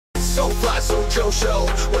So fly, so Joe,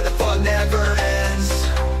 where the fun never ends.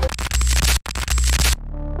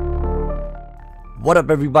 What up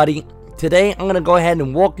everybody? Today I'm going to go ahead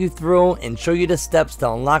and walk you through and show you the steps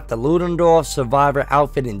to unlock the Ludendorff Survivor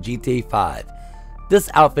outfit in GTA 5. This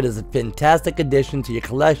outfit is a fantastic addition to your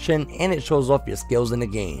collection and it shows off your skills in the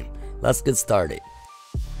game. Let's get started.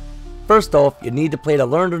 First off, you need to play the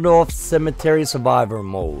Ludendorff Cemetery Survivor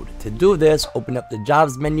mode. To do this, open up the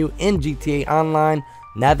jobs menu in GTA Online,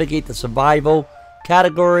 navigate to Survival,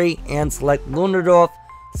 category, and select Ludendorff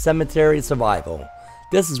Cemetery Survival.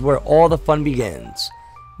 This is where all the fun begins.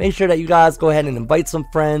 Make sure that you guys go ahead and invite some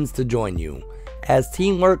friends to join you, as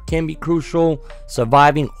teamwork can be crucial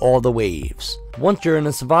surviving all the waves. Once you're in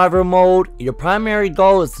the survivor mode, your primary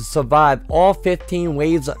goal is to survive all 15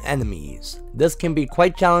 waves of enemies. This can be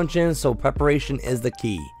quite challenging, so preparation is the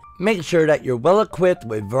key. Make sure that you're well equipped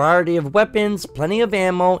with a variety of weapons, plenty of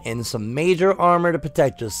ammo, and some major armor to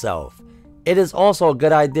protect yourself. It is also a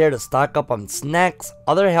good idea to stock up on snacks,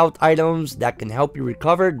 other health items that can help you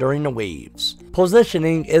recover during the waves.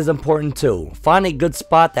 Positioning is important too. Find a good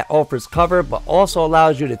spot that offers cover but also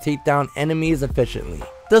allows you to take down enemies efficiently.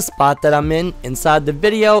 The spot that I'm in inside the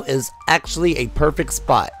video is actually a perfect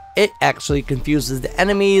spot. It actually confuses the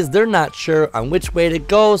enemies. They're not sure on which way to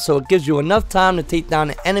go, so it gives you enough time to take down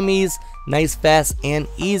the enemies nice, fast, and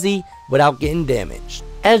easy without getting damaged.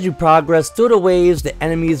 As you progress through the waves, the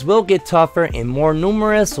enemies will get tougher and more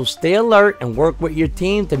numerous, so stay alert and work with your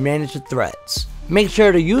team to manage the threats. Make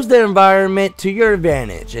sure to use the environment to your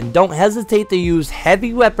advantage and don't hesitate to use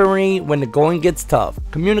heavy weaponry when the going gets tough.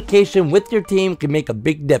 Communication with your team can make a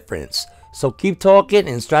big difference, so keep talking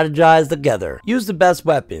and strategize together. Use the best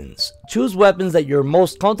weapons. Choose weapons that you're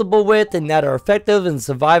most comfortable with and that are effective in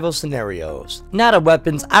survival scenarios. Now the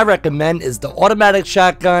weapons I recommend is the automatic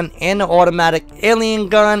shotgun and the automatic alien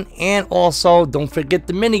gun, and also don't forget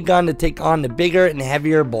the minigun to take on the bigger and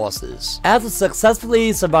heavier bosses. After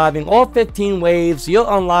successfully surviving all 15 waves, you'll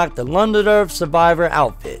unlock the Ludendorff Survivor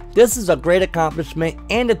outfit. This is a great accomplishment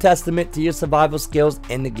and a testament to your survival skills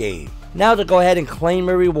in the game. Now to go ahead and claim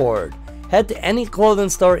a reward. Head to any clothing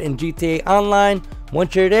store in GTA Online.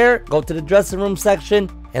 Once you're there, go to the dressing room section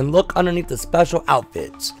and look underneath the special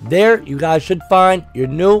outfits. There, you guys should find your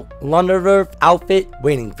new Ludendorff outfit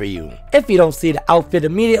waiting for you. If you don't see the outfit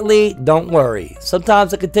immediately, don't worry.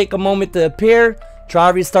 Sometimes it can take a moment to appear.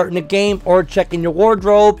 Try restarting the game or checking your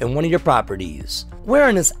wardrobe in one of your properties.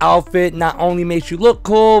 Wearing this outfit not only makes you look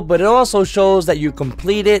cool, but it also shows that you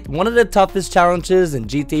completed one of the toughest challenges in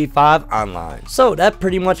GTA 5 Online. So that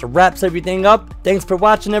pretty much wraps everything up. Thanks for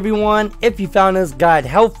watching everyone. If you found this guide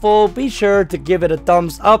helpful, be sure to give it a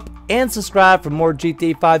thumbs up and subscribe for more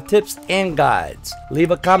GTA 5 tips and guides.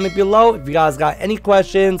 Leave a comment below if you guys got any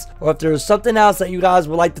questions or if there's something else that you guys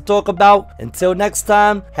would like to talk about. Until next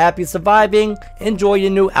time, happy surviving, enjoy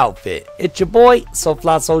your new outfit. It's your boy,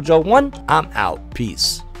 SoFlySojo1, I'm out.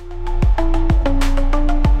 Peace.